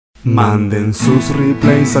Manden sus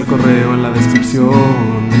replays al correo en la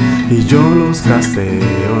descripción y yo los casteo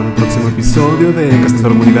en el próximo episodio de Casteando la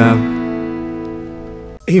Comunidad.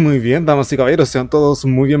 Y muy bien, damas y caballeros, sean todos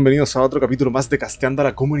muy bienvenidos a otro capítulo más de Casteando a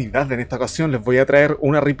la Comunidad. En esta ocasión les voy a traer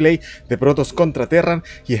una replay de Protoss contra Terran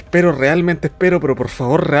y espero, realmente espero, pero por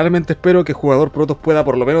favor, realmente espero que el jugador Protoss pueda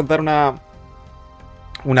por lo menos dar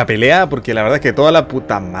una pelea, porque la verdad es que toda la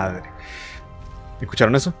puta madre.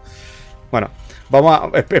 ¿Escucharon eso? Bueno, vamos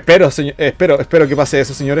a... Espero que pase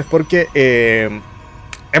eso, señores, porque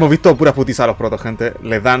hemos visto puras putizas a los protos, gente.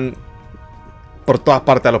 Les dan por todas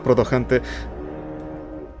partes a los protos, gente.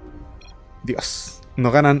 Dios, no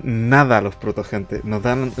ganan nada los protos, gente. No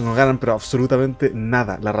ganan pero absolutamente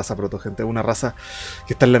nada la raza proto, gente. Una raza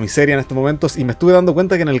que está en la miseria en estos momentos. Y me estuve dando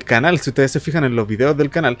cuenta que en el canal, si ustedes se fijan en los videos del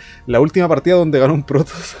canal, la última partida donde ganó un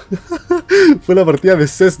protos fue la partida de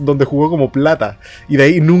CES, donde jugó como plata. Y de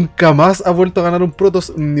ahí nunca más ha vuelto a ganar un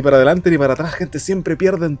protos, ni para adelante ni para atrás, gente. Siempre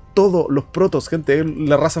pierden todos los protos, gente. Es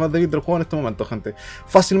la raza más débil del juego en este momento, gente.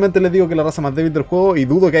 Fácilmente les digo que es la raza más débil del juego y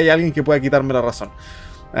dudo que haya alguien que pueda quitarme la razón.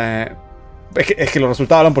 Es que los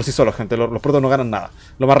resultados hablan por sí solos, gente. Los protos no ganan nada.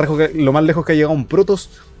 Lo más lejos que ha llegado un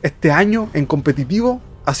protos este año en competitivo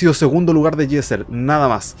ha sido segundo lugar de GSL. Nada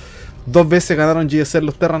más. 2 veces ganaron GSL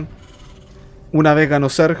los Terran. Una vez ganó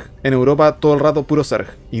Zerg. En Europa todo el rato puro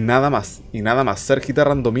Zerg. Y nada más. Y nada más. Zerg y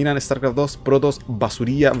Terran dominan Starcraft 2. Protoss,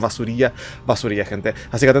 basurilla, basurilla, basurilla, gente.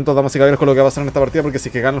 Así que atentos, damas y caballeros, con lo que va a pasar en esta partida. Porque si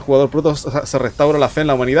es que gana el jugador Protoss, se restaura la fe en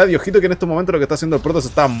la humanidad. Y ojito que en estos momentos lo que está haciendo el Protoss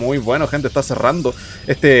está muy bueno, gente. Está cerrando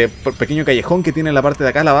este pequeño callejón que tiene en la parte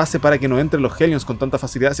de acá, la base, para que no entren los Hellions con tanta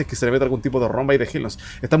facilidad. Si es que se le mete algún tipo de romba y de Hellions.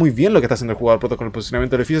 Está muy bien lo que está haciendo el jugador Protoss con el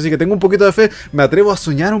posicionamiento del edificio. Así que tengo un poquito de fe. Me atrevo a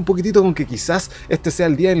soñar un poquitito con que quizás este sea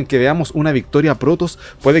el día en el que veamos una victoria Protoss.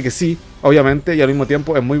 Puede que sí, obviamente, y al mismo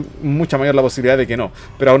tiempo es mucha mayor la posibilidad de que no.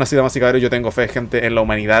 Pero aún así, damas y caballeros, yo tengo fe, gente, en la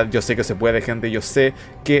humanidad. Yo sé que se puede, gente, yo sé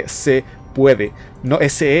que se puede. No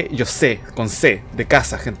SE, yo sé, con C, de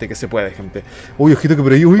casa, gente, que se puede, gente. Uy, ojito que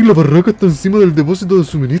por ahí, uy, la barraca está encima del depósito de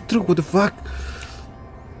suministro, what the fuck.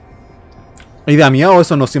 ¿Y de miau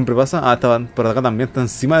eso no siempre pasa? Ah, estaban por acá también, está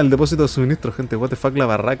encima del depósito de suministro, gente, what the fuck, la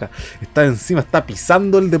barraca. Está encima, está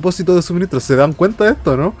pisando el depósito de suministro. ¿Se dan cuenta de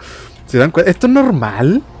esto, no? ¿Se dan cuenta? ¿Esto es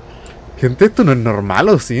normal? Gente, ¿esto no es normal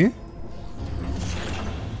o sí?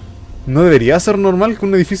 No debería ser normal que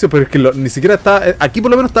un edificio, pero es que ni siquiera está... Aquí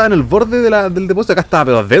por lo menos estaba en el borde del depósito, acá estaba,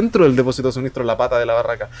 pero dentro del depósito de suministro, en la pata de la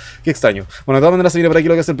barraca. Qué extraño. Bueno, de todas maneras se viene por aquí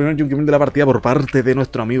lo que es el primer Junkie de la partida por parte de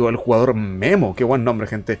nuestro amigo, el jugador Memo. Qué buen nombre,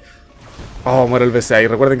 gente. Oh, muere el BCA. Y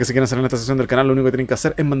recuerden que si quieren salir en esta sección del canal, lo único que tienen que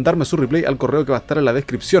hacer es mandarme su replay al correo que va a estar en la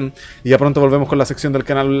descripción. Y ya pronto volvemos con la sección del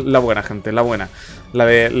canal, la buena, gente, la buena. La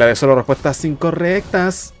de solo respuestas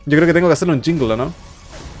incorrectas. Yo creo que tengo que hacerlo en jingle, ¿no?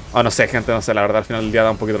 Oh, no sé, gente, no sé, la verdad al final del día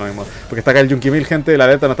da un poquito lo mismo. Porque está acá el Junkie 1000, gente, la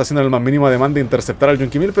Delta no está haciendo el más mínimo demanda de interceptar al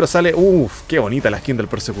Junkie 1000, pero sale, uff, qué bonita la skin del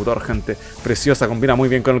persecutor, gente. Preciosa, combina muy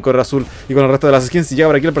bien con el Correo Azul y con el resto de las skins. Si llega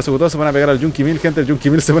por aquí el persecutor, se van a pegar al Junkie 1000, gente. El Junkie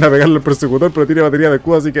 1000 se van a pegarle al persecutor, pero tiene batería de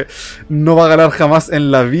Q, así que no va a ganar jamás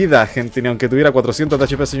en la vida, gente. Ni aunque tuviera 400 de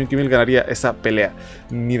HP, ese Junkie 1000 ganaría esa pelea.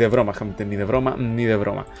 Ni de broma, gente, ni de broma, ni de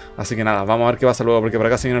broma. Así que nada, vamos a ver qué pasa luego, porque por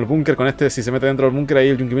acá se viene el búnker. Con este, si se mete dentro del búnker, ahí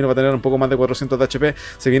el Junkie 1000 va a tener un poco más de 400 de HP.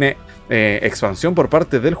 Se viene... expansión por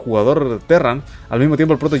parte del jugador Terran. Al mismo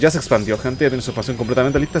tiempo el proto ya se expandió, gente, ya tiene su expansión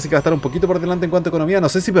completamente lista, así que va a estar un poquito por delante en cuanto a economía. No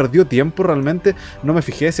sé si perdió tiempo realmente, no me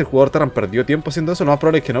fijé si el jugador Terran perdió tiempo haciendo eso. Lo más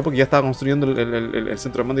probable es que no, porque ya estaba construyendo el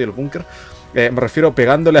centro de mando y el búnker. Me refiero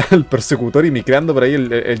pegándole al persecutor y micreando por ahí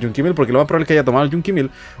el Junkie 1000, porque lo más probable es que haya tomado el Junkie 1000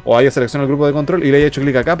 o haya seleccionado el grupo de control y le haya hecho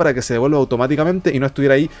clic acá para que se devuelva automáticamente y no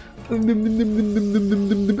estuviera ahí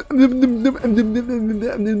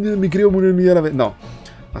micreo una unidad a la vez. No.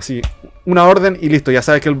 Así, una orden y listo, ya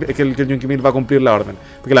sabes que el Junkie 1000 va a cumplir la orden.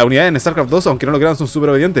 Porque las unidades en StarCraft 2, aunque no lo crean, son súper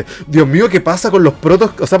obedientes. Dios mío, ¿qué pasa con los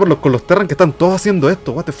protos? O sea, con los Terran que están todos haciendo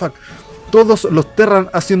esto, what the fuck. Todos los Terran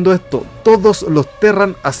haciendo esto. Todos los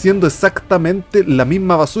Terran haciendo exactamente la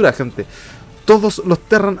misma basura, gente. Todos los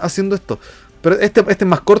Terran haciendo esto. Pero este es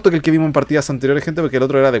más corto que el que vimos en partidas anteriores, gente, porque el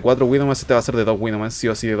otro era de 4 Widowmans, este va a ser de 2 Widowmans, sí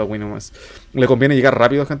o sí de 2 Widowmans. Le conviene llegar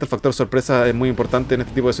rápido, gente, el factor sorpresa es muy importante en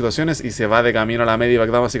este tipo de situaciones y se va de camino a la media,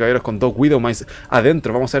 damas y caballeros, con 2 Widowmans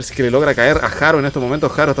adentro. Vamos a ver si es que le logra caer a Haro en estos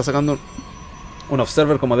momentos. Haro está sacando un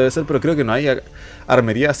Observer como debe ser, pero creo que no hay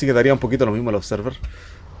armería, así que daría un poquito lo mismo el Observer.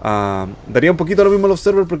 Daría un poquito lo mismo al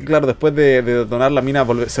Observer porque claro, después de detonar la mina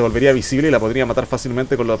se volvería visible y la podría matar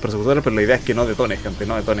fácilmente con los persecutores, pero la idea es que no detone, gente,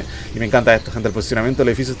 no detone. Y me encanta esto, gente, el posicionamiento del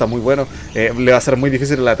edificio está muy bueno. Le va a ser muy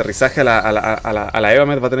difícil el aterrizaje a la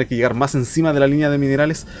Evamet, va a tener que llegar más encima de la línea de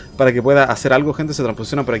minerales para que pueda hacer algo, gente. Se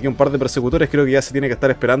transposicionan por aquí un par de persecutores, creo que ya se tiene que estar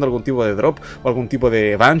esperando algún tipo de drop o algún tipo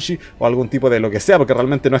de Banshee o algún tipo de lo que sea, porque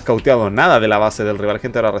realmente no ha escauteado nada de la base del rival,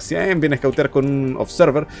 gente. Ahora recién viene a escautear con un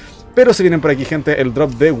Observer, pero se vienen por aquí, gente, el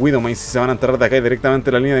drop de Widowmain. Si se van a enterrar de acá y directamente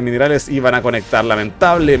a la línea de minerales y van a conectar,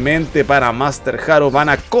 lamentablemente para Master Haro van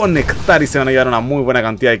a conectar y se van a llevar una muy buena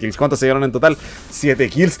cantidad de kills. ¿Cuántos se llevaron en total? 7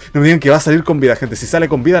 kills. No me digan que va a salir con vida, gente. Si sale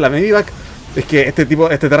con vida la Medivac, es que este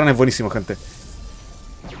Terran es buenísimo, gente.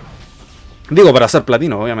 Digo, para ser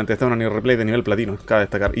platino, obviamente. Este es un replay de nivel platino, cabe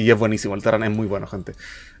destacar. Y es buenísimo, el Terran es muy bueno, gente.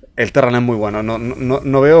 El Terran es muy bueno.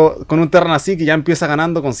 No veo con un Terran así que ya empieza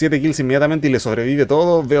ganando con 7 kills inmediatamente y le sobrevive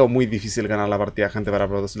todo. Veo muy difícil ganar la partida, gente, para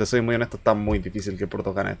Protoss. Si les soy muy honesto, está muy difícil que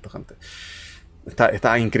Protoss gane esto, gente.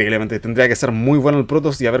 Está increíblemente. Tendría que ser muy bueno el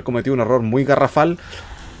Protoss y haber cometido un error muy garrafal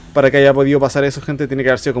para que haya podido pasar eso, gente. Tiene que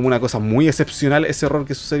haber sido como una cosa muy excepcional ese error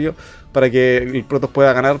que sucedió para que el Protoss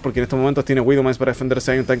pueda ganar, porque en estos momentos tiene Widowmain para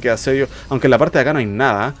defenderse, hay un tanque de asedio, aunque en la parte de acá no hay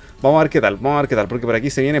nada. Vamos a ver qué tal, porque por aquí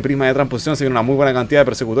se viene prisma de transposición, se viene una muy buena cantidad de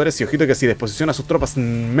persecutores, y ojito que si desposiciona a sus tropas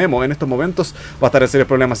Memo en estos momentos, va a estar en serios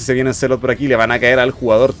problemas. Si se viene en Celot por aquí, le van a caer al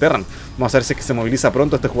jugador Terran. Vamos a ver si es que se moviliza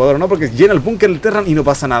pronto este jugador o no, porque llena el búnker el Terran y no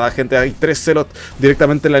pasa nada, gente. Hay 3 Celot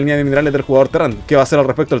directamente en la línea de minerales del jugador Terran. ¿Qué va a hacer al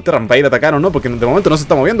respecto el Terran? ¿Va a ir a atacar o no? Porque de momento no se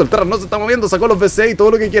está moviendo, el Terran no se está moviendo, sacó los BC y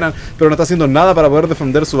todo lo que quieran, pero no está haciendo nada para poder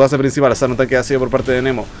defender su base principal. O sea, un tanque de asedio por parte de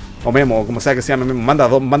Nemo, o Memo, o como sea que se llame, Memo. Manda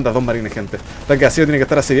dos marines, gente. El tanque de asedio tiene que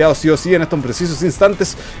estar asediado sí o sí en estos precisos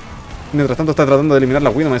instantes. Mientras tanto está tratando de eliminar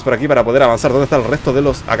las Widowmains por aquí para poder avanzar. ¿Dónde está el resto de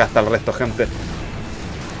los...? Acá está el resto, gente,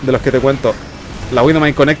 de los que te cuento. La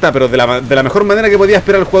Widowmain conecta, pero de la mejor manera que podía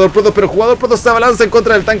esperar el jugador Protoss. Pero el jugador Protoss se abalanza en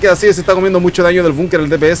contra del tanque de asedio. Se está comiendo mucho daño del búnker. El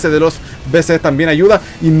DPS de los BCs también ayuda.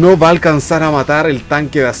 Y no va a alcanzar a matar el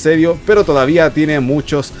tanque de asedio. Pero todavía tiene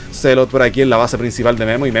muchos Celot por aquí en la base principal de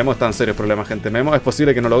Memo. Y Memo está en serios problemas, gente. Memo es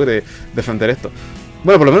posible que no logre defender esto.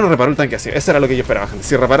 Bueno, por lo menos reparó el tanque de asedio. Eso era lo que yo esperaba, gente.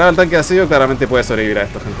 Si reparaba el tanque de asedio, claramente puede sobrevivir a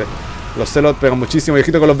esto, gente. Los Celot pegan muchísimo. Y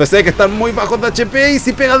ojito con los BC que están muy bajos de HP. Y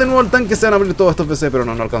si pega de nuevo el tanque, se van a abrir todos estos BC. Pero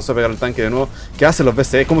no alcanzó a pegar el tanque de nuevo. ¿Qué hacen los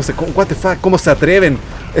BC? What the fuck? ¿Cómo se atreven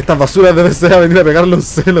estas basuras de BC a venir a pegarle un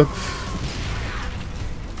Celot?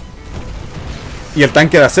 Y el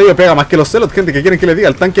tanque de asedio pega más que los Celot, gente. ¿Qué quieren que les diga?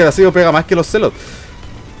 El tanque de asedio pega más que los Celot.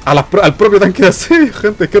 Al propio tanque de asedio,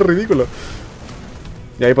 gente. Qué ridículo.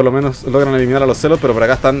 Y ahí por lo menos logran eliminar a los Celot. Pero por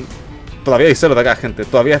acá están... Todavía hay Celot acá, gente.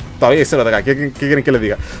 Todavía hay Celot acá. ¿Qué quieren que les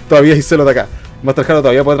diga? Todavía hay Celot acá. Master Haro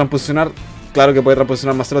todavía puede transposicionar. Claro que puede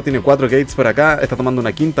transposicionar más Celot. Tiene 4 gates por acá. Está tomando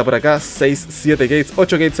una quinta por acá. 6, 7 gates.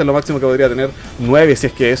 8 gates es lo máximo que podría tener. 9 si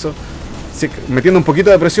es que eso. Metiendo un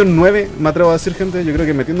poquito de presión, 9, me atrevo a decir, gente. Yo creo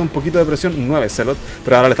que metiendo un poquito de presión, 9 Celot.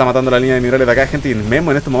 Pero ahora le está matando la línea de minerales de acá, gente. Y el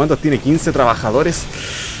Memo en estos momentos tiene 15 trabajadores.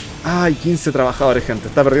 Ay, 15 trabajadores, gente.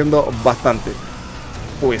 Está perdiendo bastante.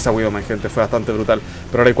 Uy, esa Widowmain, gente, fue bastante brutal.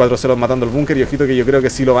 Pero ahora hay 4 Celot matando el búnker. Y ojito que yo creo que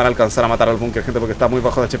sí lo van a alcanzar a matar al búnker, gente, porque está muy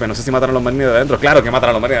bajo de HP. No sé si matan a los marines de adentro. Claro que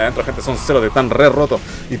matan a los marines de adentro, gente. Son Celot, están re rotos.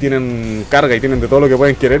 Y tienen carga y tienen de todo lo que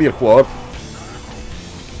pueden querer. Y el jugador...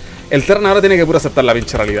 El Terran ahora tiene que puro aceptar la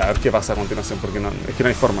pinche realidad. A ver qué pasa a continuación, porque no, es que no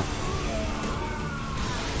hay forma.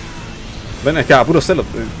 Ven, es que a puro Celot.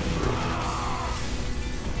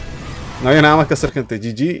 No había nada más que hacer, gente.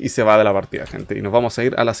 GG y se va de la partida, gente. Y nos vamos a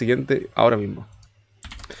ir a la siguiente ahora mismo.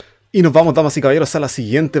 Y nos vamos, damas y caballeros, a la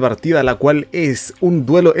siguiente partida, la cual es un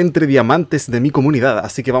duelo entre diamantes de mi comunidad.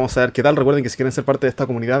 Así que vamos a ver qué tal. Recuerden que si quieren ser parte de esta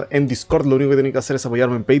comunidad en Discord, lo único que tienen que hacer es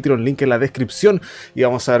apoyarme en Patreon, link en la descripción. Y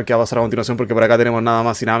vamos a ver qué va a pasar a continuación, porque por acá tenemos nada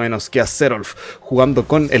más y nada menos que a Zerolf jugando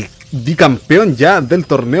con el bicampeón ya del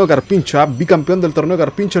torneo Carpincho. Bicampeón del torneo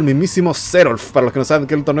Carpincho, el mismísimo Zerolf. Para los que no saben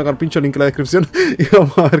qué es el torneo Carpincho, link en la descripción. Y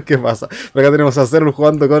vamos a ver qué pasa. Por acá tenemos a Zerolf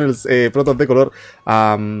jugando con el Protoss de color...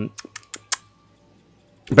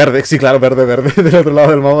 verde, sí, claro, verde. Del otro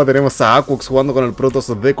lado del mapa tenemos a Aquox jugando con el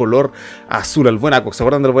Protoss de color azul. El buen Aquox. ¿Se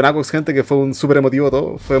acuerdan del buen Aquox, gente? Que fue un súper emotivo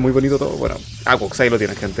todo. Fue muy bonito todo. Bueno, Aquox, ahí lo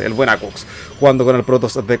tienen, gente. El buen Aquox jugando con el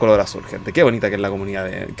Protoss de color azul, gente. Qué bonita que es la comunidad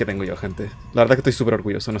que tengo yo, gente. La verdad que estoy súper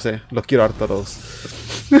orgulloso, no sé. Los quiero harto a todos.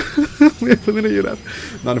 Voy a poner a llorar.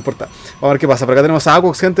 No importa. Vamos a ver qué pasa. Por acá tenemos a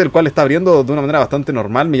Aquox, gente, el cual está abriendo de una manera bastante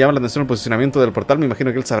normal. Me llama la atención el posicionamiento del portal. Me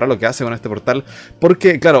imagino que él sabrá lo que hace con este portal.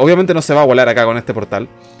 Porque, claro, obviamente no se va a volar acá con este portal.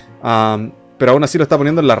 pero aún así lo está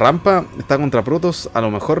poniendo en la rampa. Está contra Protoss, a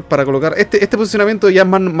lo mejor para colocar... Este posicionamiento ya es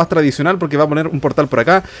más tradicional, porque va a poner un portal por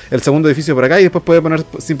acá, el segundo edificio por acá, y después puede poner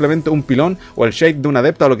simplemente un pilón o el shade de una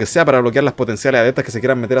adepta o lo que sea para bloquear las potenciales adeptas que se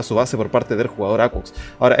quieran meter a su base por parte del jugador Aquox.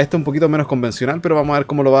 Ahora, esto es un poquito menos convencional, pero vamos a ver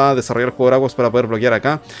cómo lo va a desarrollar el jugador Aquox para poder bloquear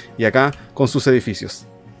acá y acá con sus edificios.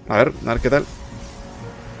 A ver qué tal.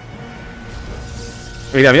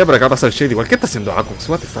 Mira, por acá pasa el shade igual. ¿Qué está haciendo Aquox?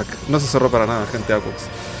 What the fuck. No se cerró para nada, gente, Aquox.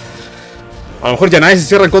 A lo mejor ya nadie se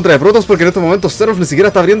cierra en contra de Protoss, porque en estos momentos Xerath ni siquiera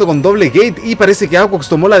está abriendo con doble gate. Y parece que Aquox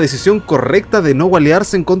tomó la decisión correcta de no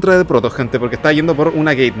walearse en contra de Protoss, gente, porque está yendo por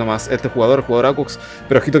una gate nomás el jugador Aquox.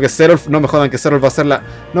 Pero ojito que Xerath, no me jodan que Xerath va a ser la...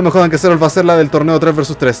 No me jodan que Xerath va a ser la del torneo 3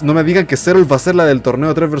 vs 3. No me digan que Xerath va a ser la del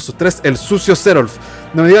torneo 3 vs 3, el sucio Xerath.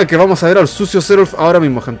 No me digan que vamos a ver al sucio Xerath ahora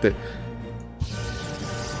mismo, gente.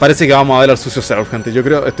 Parece que vamos a ver al sucio Xerath, gente. Yo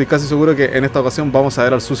creo, estoy casi seguro que en esta ocasión vamos a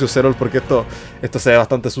ver al sucio Xerath, porque esto se ve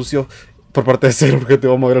bastante sucio por parte de Xerath, gente.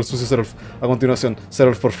 Vamos a ver al sucio Xerath a continuación.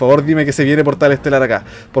 Xerath, por favor, dime que se viene portal estelar acá.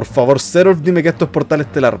 Por favor, Xerath, dime que esto es portal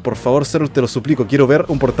estelar. Por favor, Xerath, te lo suplico. Quiero ver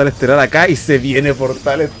un portal estelar acá, y se viene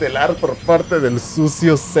portal estelar por parte del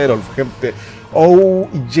sucio Xerath, gente. Oh,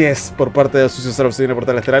 yes, por parte del sucio Xerath se viene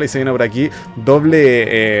portal estelar, y se viene por aquí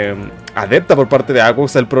doble adepta por parte de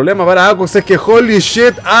Aquox. El problema para Aquox es que, holy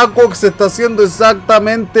shit, Aquox está haciendo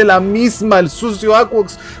exactamente la misma, el sucio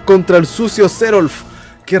Aquox contra el sucio Xerath.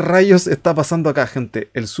 ¿Qué rayos está pasando acá, gente?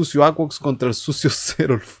 El sucio Aquox contra el sucio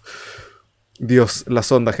Xerath. Dios, la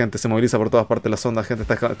sonda, gente, se moviliza por todas partes la sonda, gente,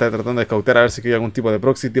 está tratando de escautear a ver si hay algún tipo de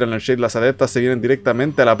proxy, tiran el shade, las adeptas se vienen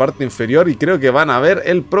directamente a la parte inferior y creo que van a ver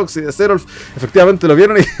el proxy de Xerath. Efectivamente lo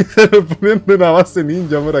vieron y se lo poniendo una base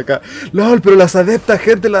ninja por acá. LOL, pero las adeptas,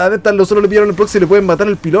 gente, las adeptas no solo le vieron el proxy, le pueden matar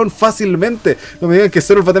el pilón fácilmente. No me digan que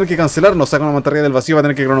Xerath va a tener que cancelar, nos saca una mantarraya del vacío, va a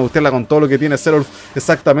tener que cronobustearla con todo lo que tiene Xerath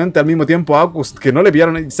exactamente al mismo tiempo a Aquox, que no le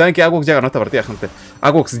pillaron. Saben que Aquox ya ganó esta partida, gente.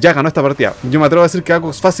 Aquox ya ganó esta partida. Yo me atrevo a decir que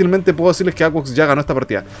Aquox fácilmente puedo decirles que Aquox ya ganó esta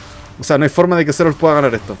partida. O sea, no hay forma de que Xerath pueda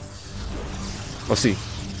ganar esto. O sí.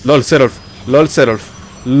 LOL Xerath. LOL Xerath.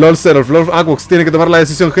 LOL Xerath. LOL Aquox tiene que tomar la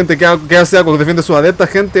decisión, gente. ¿Qué hace Aquox? ¿Defiende a su adepta,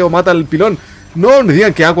 gente, o mata al pilón? No me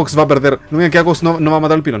digan que Aquox va a perder. No me digan que Aquox no va a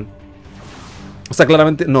matar al pilón. O sea,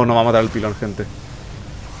 claramente no va a matar al pilón, gente.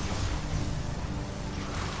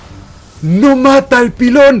 ¡No mata al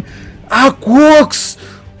pilón! ¡Aquox!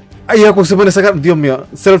 Ahí Aquox se pone a sacar. Dios mío,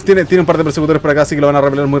 Xerath tiene un par de persecutores por acá, así que lo van a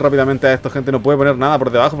repeler muy rápidamente a esto, gente. No puede poner nada por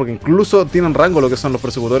debajo, porque incluso tienen rango lo que son los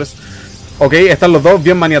persecutores. Ok, están los dos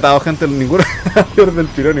bien maniatados, gente. Ninguno pierde el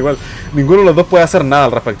pilón igual. Ninguno de los dos puede hacer nada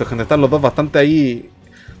al respecto, gente. Están los dos bastante ahí,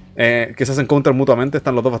 que se hacen counter mutuamente.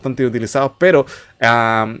 Están los dos bastante utilizados, pero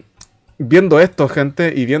viendo esto,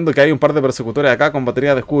 gente, y viendo que hay un par de persecutores acá con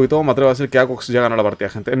batería de escudo y todo, me atrevo a decir que Aquox ya ganó la partida,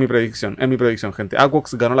 gente. Es mi predicción, gente.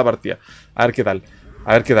 Aquox ganó la partida. A ver qué tal.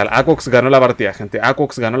 Aquox ganó la partida, gente.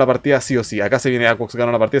 Aquox ganó la partida sí o sí. Acá se viene Aquox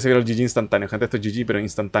ganó la partida, se viene el GG instantáneo, gente. Esto es GG, pero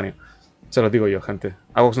instantáneo. Se los digo yo, gente.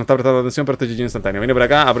 Aquox no está prestando atención, pero esto es GG instantáneo. Viene por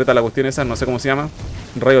acá, aprieta la cuestión esa, no sé cómo se llama.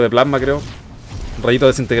 Rayo de plasma, creo. Rayito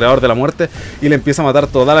desintegrador de la muerte, y le empieza a matar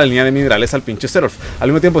toda la línea de minerales al pinche Xerath. Al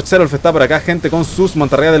mismo tiempo Xerath está por acá, gente, con sus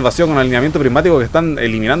mantarrayas del vacío, con alineamiento prismático, que están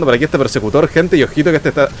eliminando por aquí este persecutor, gente. Y ojito que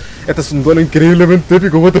este es un duelo increíblemente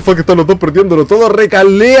épico. What the fuck, están los dos perdiéndolo todo.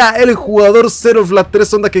 Recalea el jugador Xerath las 3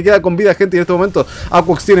 sondas que queda con vida, gente. Y en este momento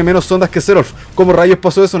Aquox tiene menos sondas que Xerath. ¿Cómo rayos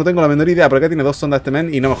pasó eso? No tengo la menor idea. Por acá tiene 2 sondas este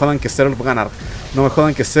men, y no me jodan que Xerath va a ganar. No me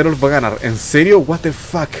jodan que Xerath va a ganar. ¿En serio? What the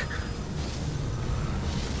fuck.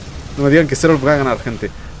 No me digan que Xerath va a ganar, gente.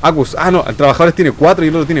 Aquox, no, el trabajadores tiene 4 y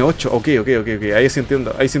el otro tiene 8. Ok. Ahí sí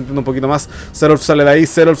entiendo un poquito más. Xerath sale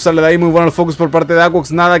de ahí, muy bueno el focus por parte de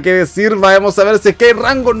Aquox. Nada que decir, vamos a ver si es que hay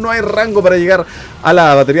rango. No hay rango para llegar a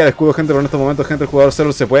la batería de escudo, gente. Pero en estos momentos, gente, el jugador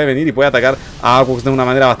Xerath se puede venir y puede atacar a Aquox de una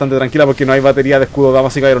manera bastante tranquila, porque no hay batería de escudo,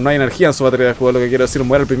 damas y caballeros. No hay energía en su batería de escudo, lo que quiero decir.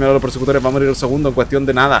 Muere el primero de los persecutores, va a morir el segundo en cuestión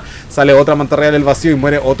de nada. Sale otra mantarraya del vacío y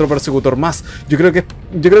muere otro persecutor más. Yo creo que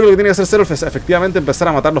lo que tiene que hacer Xerath es efectivamente empezar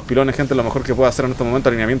a matar los pilones, gente. Lo mejor que puede hacer en este momento,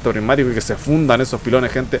 alineamiento prismático, y que se fundan esos pilones,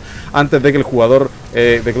 gente, antes de que el jugador,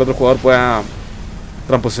 de que el otro jugador pueda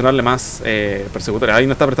transposicionarle más persecutores. Ahí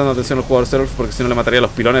no está prestando atención el jugador Xerath, porque si no le mataría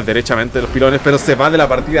los pilones derechamente, pero se va de la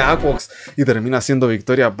partida Aquox y termina siendo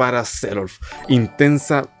victoria para Xerath.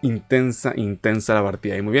 Intensa la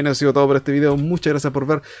partida. Y muy bien, eso ha sido todo por este video. Muchas gracias por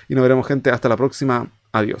ver y nos veremos, gente, hasta la próxima.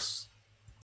 Adiós.